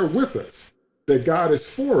willing, that they're with us, that God is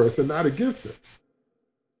for us and not against us.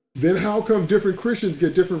 Then how come different Christians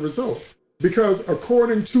get different results? Because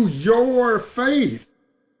according to your faith,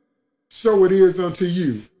 so it is unto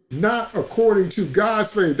you, not according to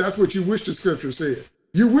God's faith. That's what you wish the scripture said.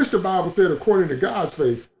 You wish the Bible said according to God's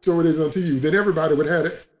faith, so it is unto you. Then everybody would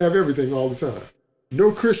have everything all the time.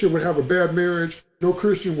 No Christian would have a bad marriage. No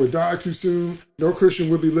Christian would die too soon. No Christian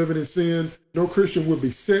would be living in sin. No Christian would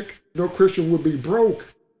be sick. No Christian would be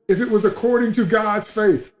broke. If it was according to God's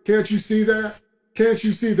faith, can't you see that? Can't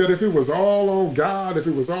you see that if it was all on God, if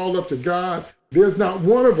it was all up to God, there's not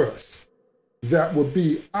one of us that would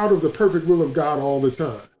be out of the perfect will of God all the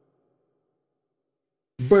time.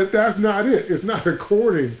 But that's not it. It's not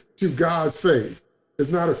according to God's faith.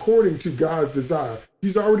 It's not according to God's desire.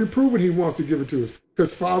 He's already proven he wants to give it to us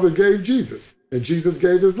because Father gave Jesus and Jesus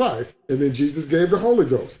gave his life and then Jesus gave the Holy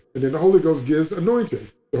Ghost and then the Holy Ghost gives anointing.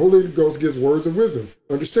 The Holy Ghost gives words of wisdom,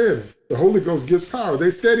 understanding. The Holy Ghost gives power.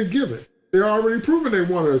 They steady giving. They're already proven they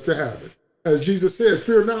wanted us to have it. As Jesus said,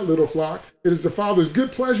 fear not, little flock. It is the Father's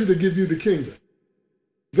good pleasure to give you the kingdom.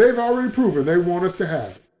 They've already proven they want us to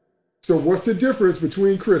have it. So what's the difference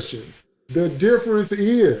between Christians? The difference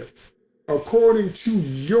is, according to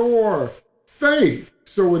your faith,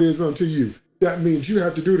 so it is unto you. That means you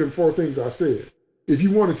have to do them 4 things I said. If you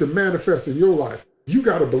want it to manifest in your life, you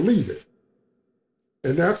got to believe it.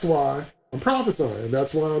 And that's why I'm prophesying.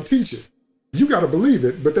 That's why I'm teaching. You got to believe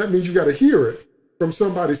it, but that means you got to hear it from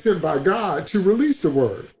somebody sent by God to release the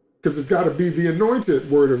word, because it's got to be the anointed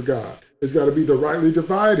word of God. It's got to be the rightly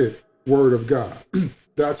divided word of God.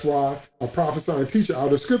 That's why I prophesy and teach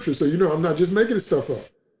out of scripture. So, I'm not just making this stuff up.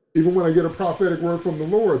 Even when I get a prophetic word from the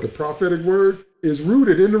Lord, the prophetic word is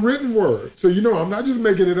rooted in the written word. So, I'm not just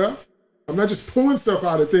making it up. I'm not just pulling stuff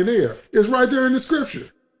out of thin air. It's right there in the scripture.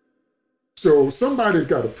 So somebody's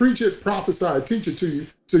got to preach it, prophesy, teach it to you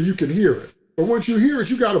so you can hear it. But once you hear it,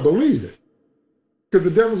 you got to believe it. Because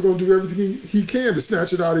the devil's going to do everything he can to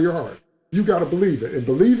snatch it out of your heart. You got to believe it. And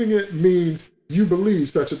believing it means you believe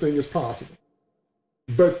such a thing is possible.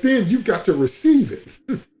 But then you got to receive it.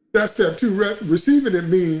 That's step 2. Receiving it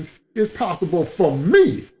means it's possible for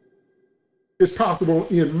me. It's possible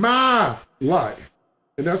in my life.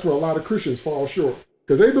 And that's where a lot of Christians fall short.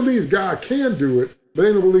 Because they believe God can do it, but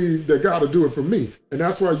they don't believe that God will do it for me. And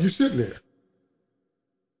that's why you're sitting there.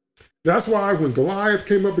 That's why when Goliath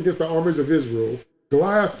came up against the armies of Israel,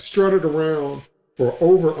 Goliath strutted around for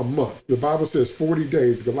over a month. The Bible says 40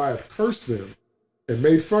 days. Goliath cursed them and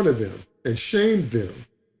made fun of them and shamed them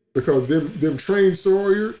because them trained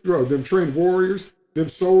warriors, them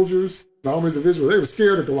soldiers, the armies of Israel, they were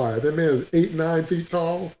scared of Goliath. That man is 8, 9 feet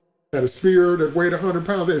tall, had a spear that weighed 100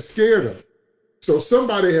 pounds. They scared him. So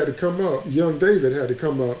somebody had to come up, young David had to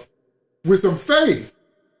come up with some faith.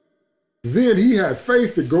 Then he had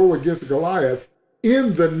faith to go against Goliath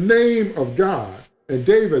in the name of God. And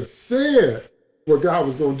David said what God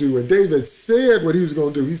was going to do. And David said what he was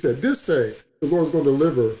going to do. He said, this day, the Lord's going to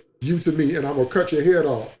deliver you to me, and I'm going to cut your head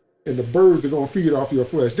off, and the birds are going to feed off your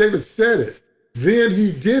flesh. David said it. Then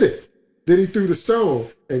he did it. Then he threw the stone,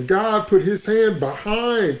 and God put his hand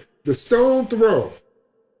behind the stone throw.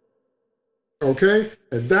 Okay?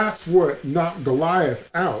 And that's what knocked Goliath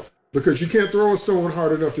out, because you can't throw a stone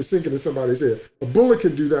hard enough to sink into somebody's head. A bullet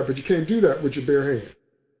can do that, but you can't do that with your bare hand.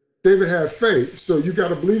 David had faith, so you got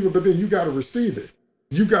to believe it, but then you got to receive it.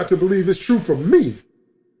 You got to believe it's true for me.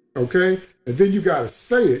 Okay? And then you got to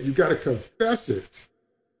say it. You got to confess it.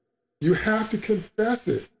 You have to confess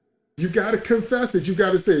it. You got to confess it. You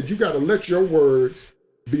got to say it. You got to let your words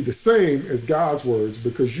be the same as God's words,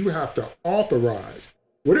 because you have to authorize.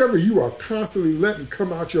 Whatever you are constantly letting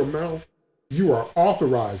come out your mouth, you are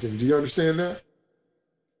authorizing. Do you understand that?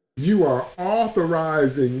 You are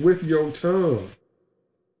authorizing with your tongue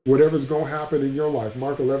whatever's going to happen in your life.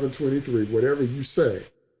 Mark 11:23, whatever you say,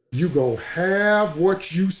 you going to have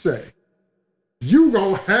what you say. You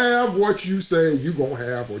going to have what you say. You going to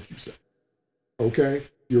have what you say. Okay?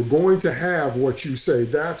 You're going to have what you say.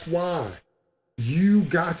 That's why you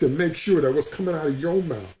got to make sure that what's coming out of your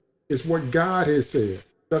mouth is what God has said.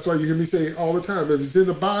 That's why you hear me say it all the time. If it's in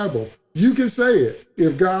the Bible, you can say it.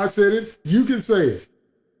 If God said it, you can say it.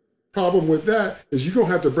 Problem with that is you're going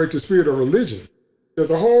to have to break the spirit of religion. There's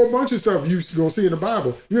a whole bunch of stuff you're going to see in the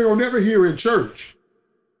Bible you're going to never hear in church.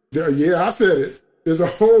 Yeah, I said it. There's a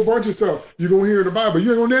whole bunch of stuff you're going to hear in the Bible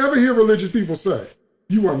you ain't going to never hear religious people say.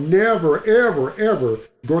 You are never, ever, ever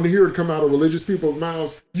going to hear it come out of religious people's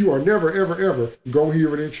mouths. You are never, ever, ever going to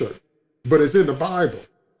hear it in church. But it's in the Bible.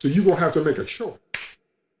 So you're going to have to make a choice.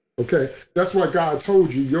 Okay? That's why God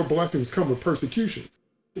told you your blessings come with persecutions.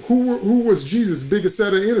 Who was Jesus' biggest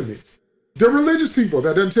set of enemies? The religious people.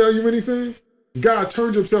 That doesn't tell you anything. God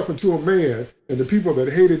turned himself into a man, and the people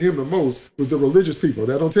that hated him the most was the religious people.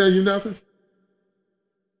 That don't tell you nothing?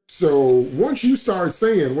 So once you start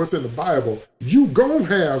saying what's in the Bible, you gonna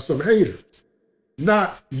have some haters.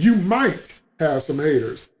 Not you might have some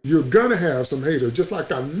haters. You're gonna have some haters. Just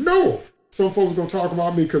like I know some folks are gonna talk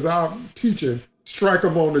about me because I'm teaching, strike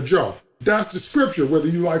them on the jaw. That's the scripture, whether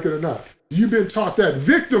you like it or not. You've been taught that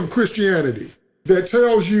victim Christianity that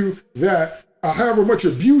tells you that however much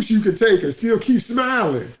abuse you can take and still keep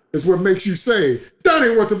smiling is what makes you say, that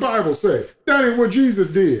ain't what the Bible say. That ain't what Jesus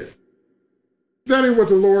did. That ain't what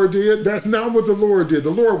the Lord did. That's not what the Lord did.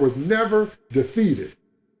 The Lord was never defeated.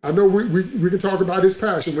 I know we can talk about his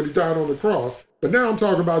passion when he died on the cross, but now I'm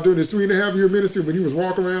talking about during his 3.5-year ministry when he was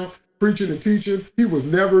walking around preaching and teaching, he was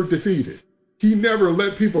never defeated. He never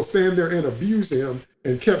let people stand there and abuse him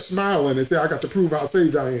and kept smiling and say, I got to prove how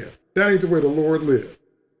saved I am. That ain't the way the Lord lived.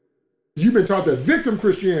 You've been taught that victim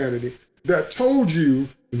Christianity that told you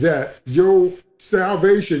that your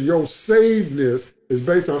salvation, your savedness is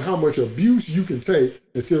based on how much abuse you can take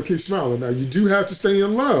and still keep smiling. Now, you do have to stay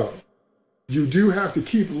in love. You do have to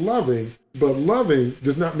keep loving, but loving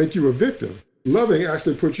does not make you a victim. Loving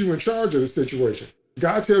actually puts you in charge of the situation.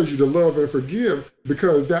 God tells you to love and forgive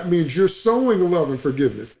because that means you're sowing love and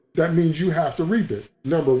forgiveness. That means you have to reap it,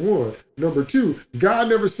 number one. Number two, God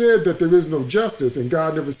never said that there is no justice, and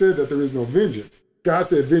God never said that there is no vengeance. God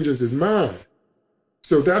said vengeance is mine.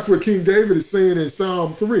 So that's what King David is saying in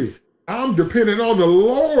Psalm 3. I'm dependent on the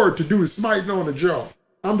Lord to do the smiting on the jaw.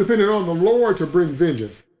 I'm dependent on the Lord to bring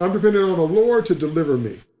vengeance. I'm dependent on the Lord to deliver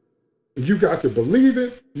me. You got to believe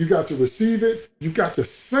it. You got to receive it. You got to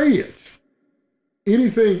say it.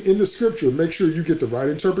 Anything in the scripture, make sure you get the right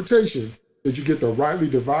interpretation, that you get the rightly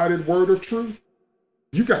divided word of truth.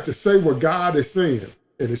 You got to say what God is saying.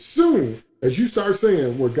 And as soon as you start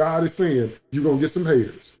saying what God is saying, you're going to get some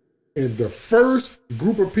haters. And the first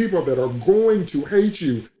group of people that are going to hate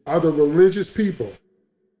you are the religious people.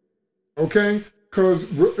 Okay? Because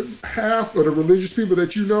half of the religious people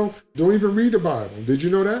that you know don't even read the Bible. Did you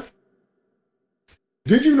know that?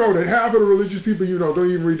 Did you know that half of the religious people you know don't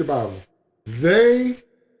even read the Bible? They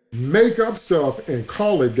make up stuff and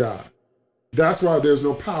call it God. That's why there's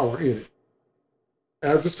no power in it.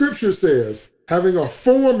 As the scripture says, having a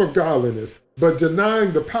form of godliness, but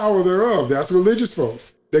denying the power thereof. That's religious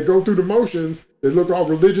folks. They go through the motions. They look all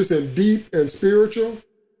religious and deep and spiritual.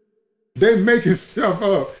 They making stuff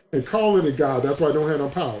up and calling it God. That's why I don't have no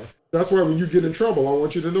power. That's why when you get in trouble, I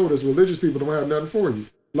want you to know this, religious people don't have nothing for you.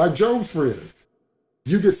 Like Job's friends.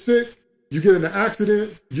 You get sick, you get in an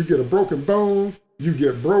accident, you get a broken bone, you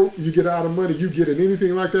get broke, you get out of money, you get in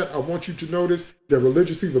anything like that. I want you to notice that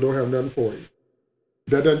religious people don't have nothing for you.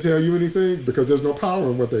 That doesn't tell you anything because there's no power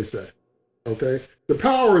in what they say. Okay? The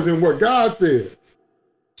power is in what God says.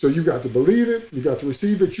 So you got to believe it, you got to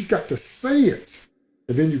receive it, you got to say it,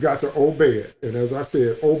 and then you got to obey it. And as I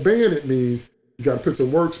said, obeying it means you got to put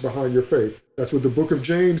some works behind your faith. That's what the book of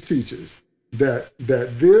James teaches, that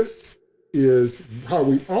this is how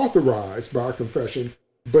we authorize by our confession.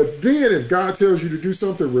 But then if God tells you to do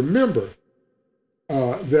something, remember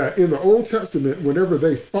that in the Old Testament, whenever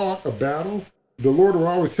they fought a battle, the Lord would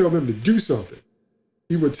always tell them to do something.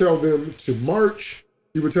 He would tell them to march.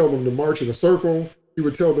 He would tell them to march in a circle. He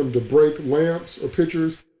would tell them to break lamps or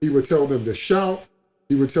pitchers. He would tell them to shout.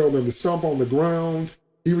 He would tell them to stomp on the ground.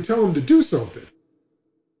 He would tell them to do something.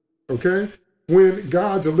 Okay? When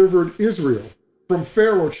God delivered Israel from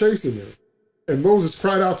Pharaoh chasing them, and Moses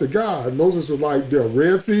cried out to God, Moses was like, the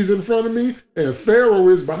Red Sea's in front of me and Pharaoh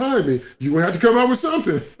is behind me. You have to come up with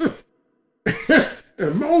something.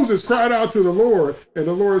 And Moses cried out to the Lord, and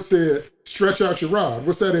the Lord said, stretch out your rod.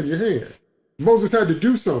 What's that in your hand? Moses had to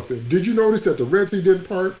do something. Did you notice that the Red Sea didn't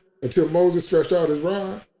part until Moses stretched out his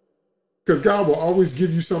rod? Because God will always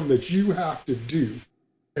give you something that you have to do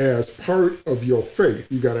as part of your faith.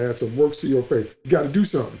 You got to add some works to your faith. You got to do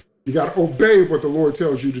something. You got to obey what the Lord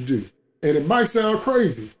tells you to do. And it might sound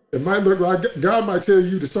crazy. It might look like God might tell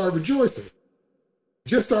you to start rejoicing.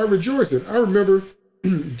 Just start rejoicing. I remember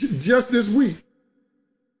just this week,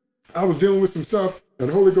 I was dealing with some stuff, and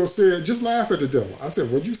the Holy Ghost said, just laugh at the devil. I said,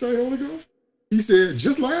 what'd you say, Holy Ghost? He said,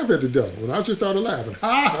 just laugh at the devil. And I just started laughing. Ha,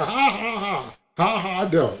 ha, ha, ha, ha, ha,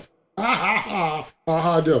 devil. Ha, ha, ha, ha,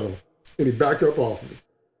 ha, devil. And he backed up off me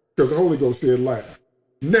because the Holy Ghost said, laugh.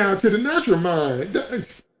 Now, to the natural mind,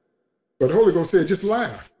 but the Holy Ghost said, just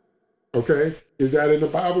laugh. Okay? Is that in the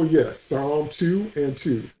Bible? Yes. Psalm 2 and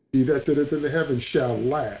 2. He that sitteth in the heavens shall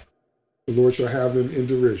laugh. The Lord shall have them in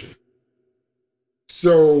derision.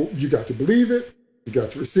 So you got to believe it, you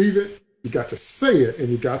got to receive it, you got to say it, and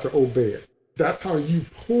you got to obey it. That's how you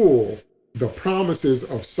pull the promises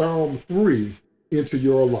of Psalm 3 into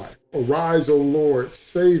your life. Arise, O Lord,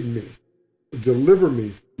 save me, deliver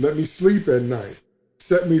me, let me sleep at night,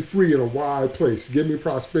 set me free in a wide place, give me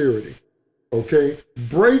prosperity. Okay?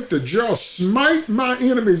 Break the jaw, smite my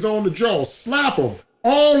enemies on the jaw, slap them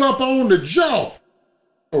all up on the jaw.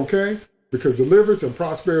 Okay? Because deliverance and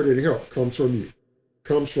prosperity and help comes from you.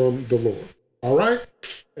 Comes from the Lord. All right?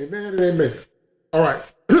 Amen and amen. All right.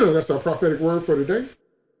 That's our prophetic word for today.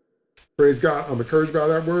 Praise God. I'm encouraged by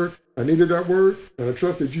that word. I needed that word, and I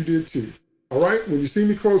trust that you did too. All right? When you see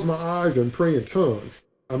me close my eyes and pray in tongues,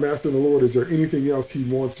 I'm asking the Lord, is there anything else he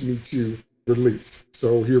wants me to release?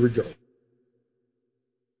 So here we go.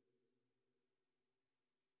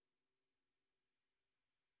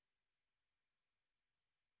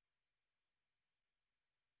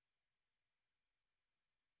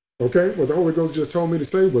 Okay? What the Holy Ghost just told me to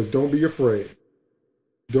say was, don't be afraid.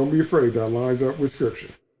 Don't be afraid. That lines up with Scripture.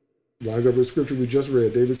 Lines up with Scripture we just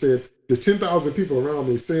read. David said, there's 10,000 people around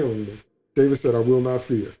me assailing me. David said, I will not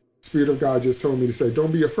fear. Spirit of God just told me to say,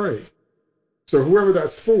 don't be afraid. So whoever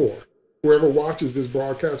that's for, whoever watches this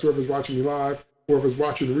broadcast, whoever's watching me live, whoever's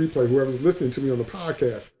watching the replay, whoever's listening to me on the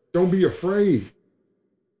podcast, don't be afraid.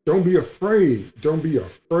 Don't be afraid. Don't be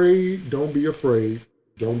afraid. Don't be afraid.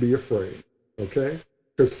 Don't be afraid. Okay?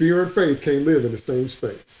 Because fear and faith can't live in the same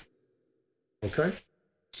space. Okay?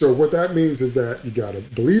 So what that means is that you got to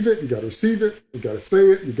believe it, you got to receive it, you got to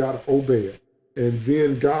say it, you got to obey it. And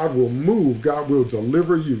then God will move, God will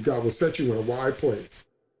deliver you, God will set you in a wide place.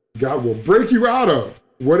 God will break you out of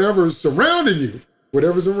whatever's surrounding you,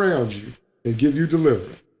 whatever's around you, and give you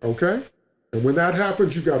deliverance. Okay? And when that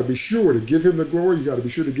happens, you got to be sure to give him the glory, you got to be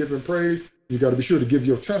sure to give him praise, you got to be sure to give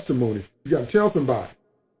your testimony. You got to tell somebody.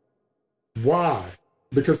 Why?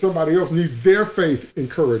 Because somebody else needs their faith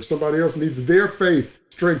encouraged. Somebody else needs their faith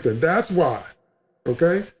strengthened. That's why.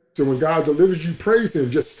 Okay? So when God delivers you, praise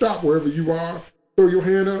him. Just stop wherever you are. Throw your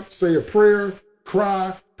hand up. Say a prayer.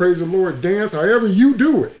 Cry. Praise the Lord. Dance. However you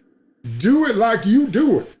do it. Do it like you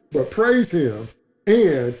do it. But praise him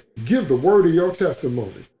and give the word of your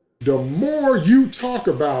testimony. The more you talk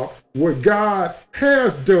about what God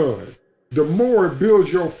has done, the more it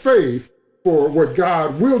builds your faith for what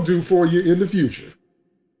God will do for you in the future.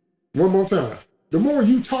 One more time. The more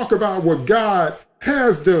you talk about what God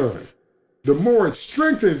has done, the more it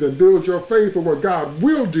strengthens and builds your faith for what God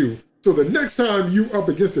will do. So the next time you up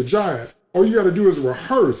against a giant, all you got to do is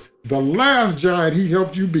rehearse the last giant he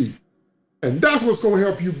helped you beat. And that's what's going to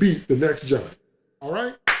help you beat the next giant. All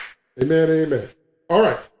right? Amen, amen. All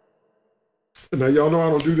right. Now, y'all know I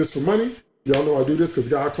don't do this for money. Y'all know I do this because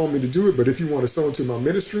God called me to do it. But if you want to sow into my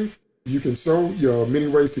ministry, you can sow. Many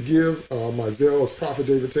ways to give. My Zelle is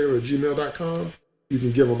ProphetDavidTaylor@gmail.com. You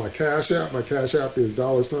can give on my Cash App. My Cash App is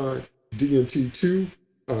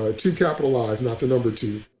 $DMT2, 2 capitalized, not the number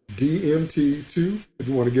 2. DMT2, if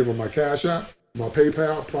you want to give on my Cash App. My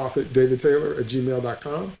PayPal,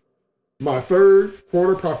 ProphetDavidTaylor@gmail.com. My third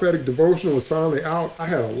quarter prophetic devotional is finally out. I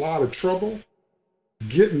had a lot of trouble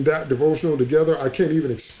getting that devotional together. I can't even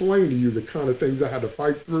explain to you the kind of things I had to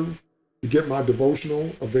fight through to get my devotional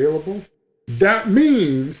available. That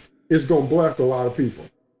means it's going to bless a lot of people.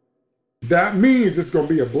 That means it's going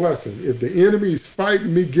to be a blessing. If the enemy's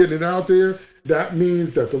fighting me getting it out there, that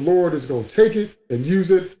means that the Lord is going to take it and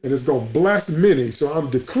use it, and it's going to bless many. So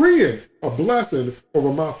I'm decreeing a blessing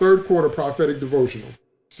over my third quarter prophetic devotional.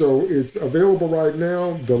 So it's available right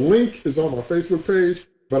now. The link is on my Facebook page,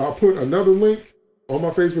 but I'll put another link on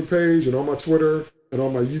my Facebook page and on my Twitter and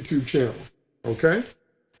on my YouTube channel. Okay?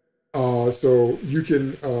 So you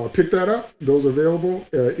can pick that up. Those are available.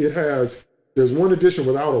 There's one edition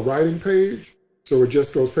without a writing page. So it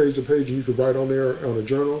just goes page to page and you could write on there on a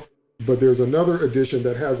journal. But there's another edition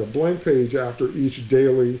that has a blank page after each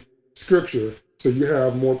daily scripture. So you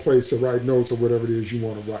have more place to write notes or whatever it is you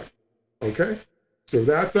want to write. Okay? So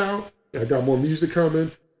that's out. I got more music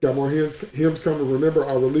coming. Got more hymns coming. Remember,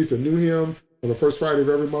 I'll release a new hymn on the first Friday of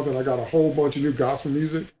every month. And I got a whole bunch of new gospel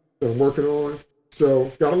music that I'm working on.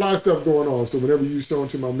 So got a lot of stuff going on. So whenever you sow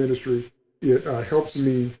into my ministry, it helps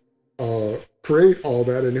me create all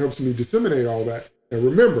that and helps me disseminate all that. And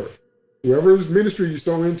remember, whoever's ministry you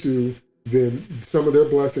sow into, then some of their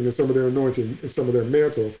blessing and some of their anointing and some of their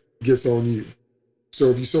mantle gets on you. So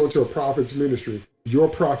if you sow into a prophet's ministry, your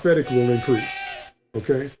prophetic will increase,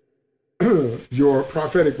 okay? Your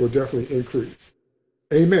prophetic will definitely increase.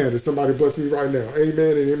 Amen. If somebody bless me right now,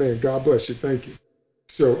 amen and amen. God bless you. Thank you.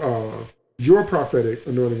 So your prophetic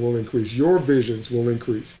anointing will increase. Your visions will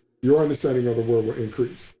increase. Your understanding of the word will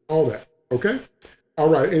increase. All that, okay? All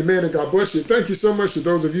right, amen, and God bless you. Thank you so much to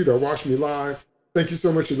those of you that watch me live. Thank you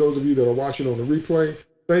so much to those of you that are watching on the replay.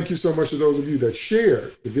 Thank you so much to those of you that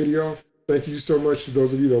shared the video. Thank you so much to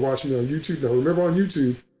those of you that are watching me on YouTube. Now, remember on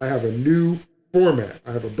YouTube, I have a new format.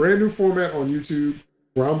 I have a brand new format on YouTube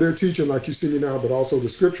where I'm there teaching like you see me now, but also the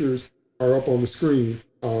scriptures are up on the screen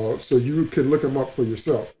so you can look them up for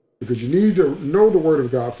yourself because you need to know the word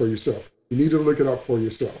of God for yourself. You need to look it up for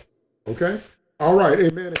yourself, okay? All right,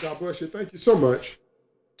 amen, and God bless you. Thank you so much.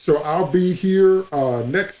 So I'll be here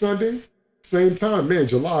next Sunday, same time. Man,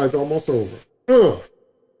 July is almost over.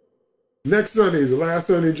 Next Sunday is the last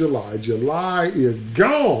Sunday in July. July is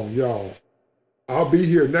gone, y'all. I'll be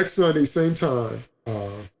here next Sunday, same time,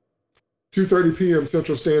 2:30 p.m.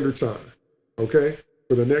 Central Standard Time, okay,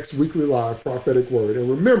 for the next weekly live prophetic word. And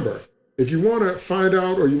remember, if you want to find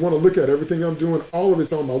out or you want to look at everything I'm doing, all of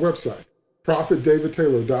it's on my website,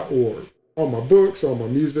 ProphetDavidTaylor.org. All my books, all my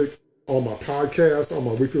music, all my podcasts, all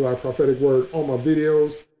my weekly live prophetic word, all my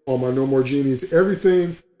videos, all my No More Genies,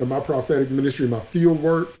 everything in my prophetic ministry, my field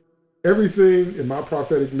work, everything in my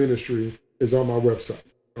prophetic ministry is on my website,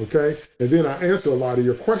 okay? And then I answer a lot of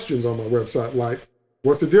your questions on my website, like,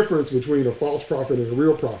 what's the difference between a false prophet and a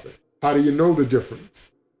real prophet? How do you know the difference?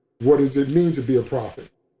 What does it mean to be a prophet?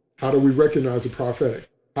 How do we recognize the prophetic?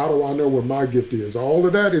 How do I know what my gift is? All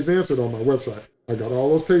of that is answered on my website. I got all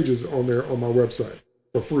those pages on there on my website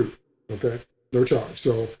for free, okay? No charge.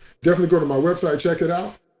 So definitely go to my website, check it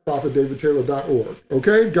out, ProphetDavidTaylor.org,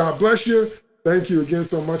 okay? God bless you. Thank you again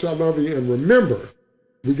so much. I love you. And remember,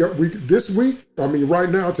 this week, I mean right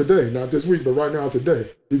now today, not this week, but right now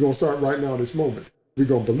today, we're going to start right now this moment. We're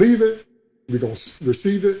going to believe it, we're going to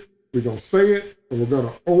receive it, we're going to say it, and we're going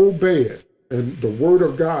to obey it. And the word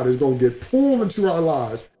of God is going to get pulled into our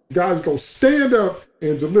lives. God's going to stand up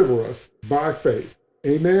and deliver us by faith.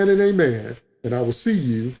 Amen and amen. And I will see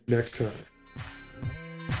you next time.